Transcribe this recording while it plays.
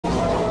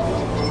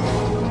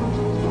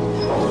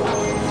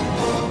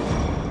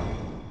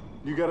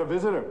You got a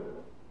visitor.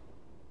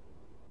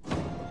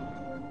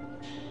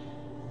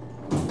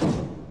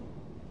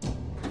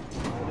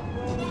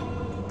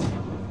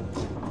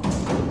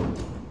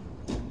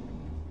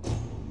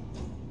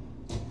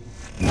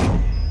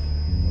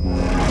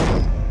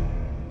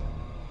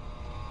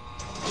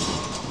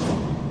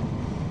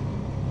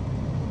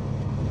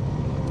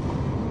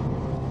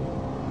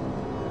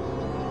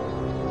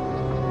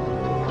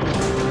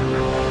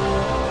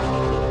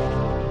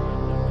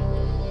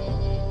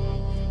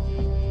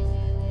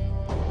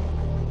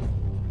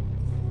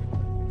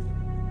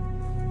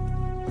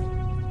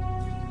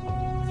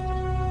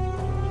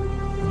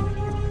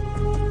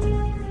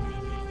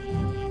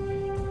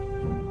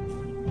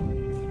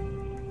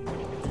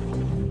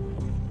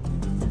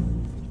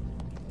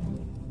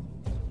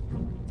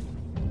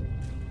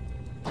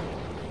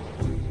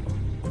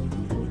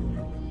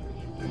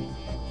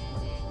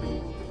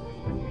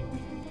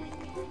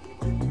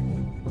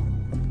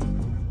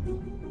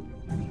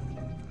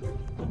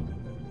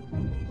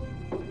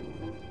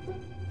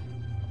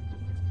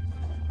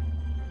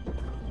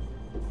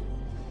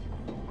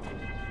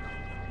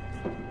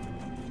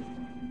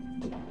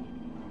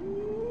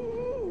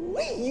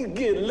 You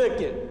get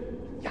licking.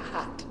 You're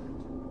hot.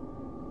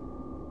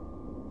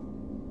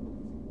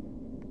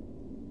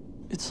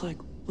 It's like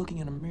looking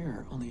in a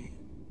mirror, only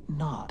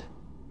not.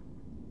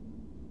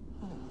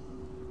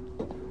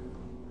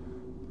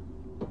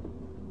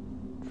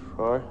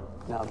 Troy?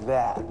 Now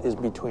that is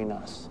between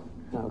us,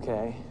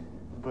 okay?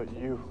 But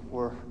you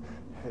were...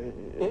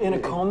 In a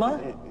coma?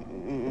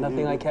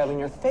 Nothing like having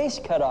your face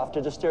cut off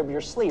to disturb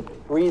your sleep.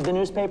 Read the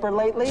newspaper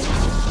lately?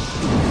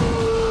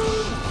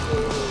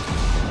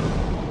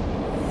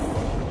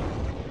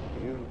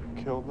 You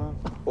killed them?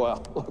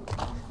 Well, look,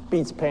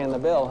 beats paying the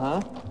bill,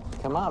 huh?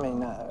 Come on, I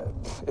mean,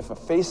 if a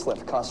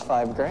facelift costs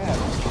 $5 grand.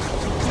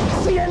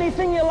 See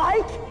anything you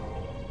like?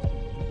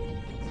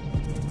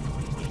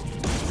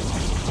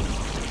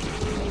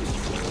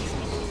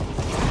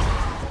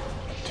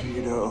 Do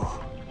you know?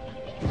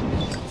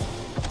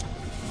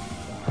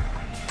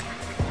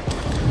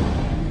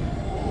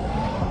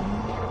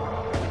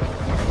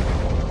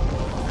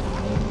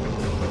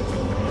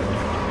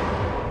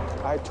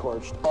 I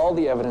torched all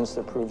the evidence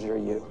that proves you're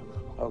you.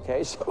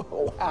 Okay,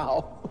 so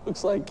wow,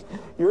 looks like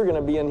you're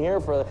gonna be in here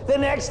for the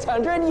next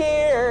 100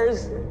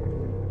 years.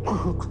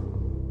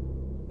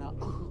 Now,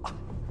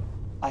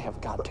 I have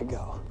got to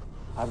go.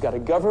 I've got a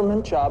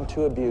government job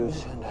to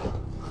abuse and a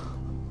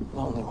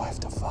lonely wife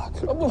to fuck.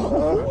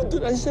 Oh,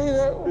 did I say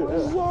that?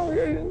 I'm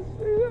sorry, I didn't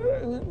say that. I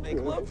didn't make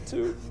love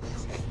to.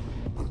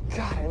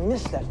 God, I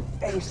miss that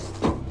face.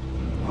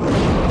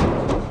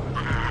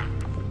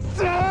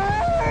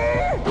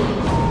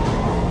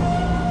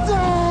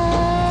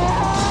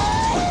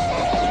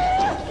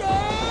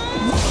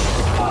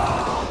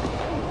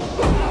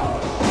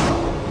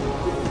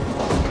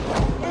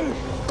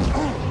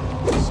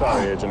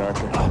 Sorry, Agent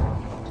Archer.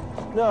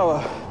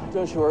 No,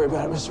 don't you worry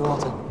about it, Mr.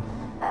 Walton.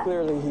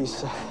 Clearly,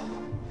 he's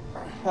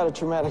had a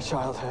traumatic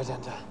childhood,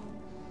 and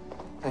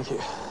thank you.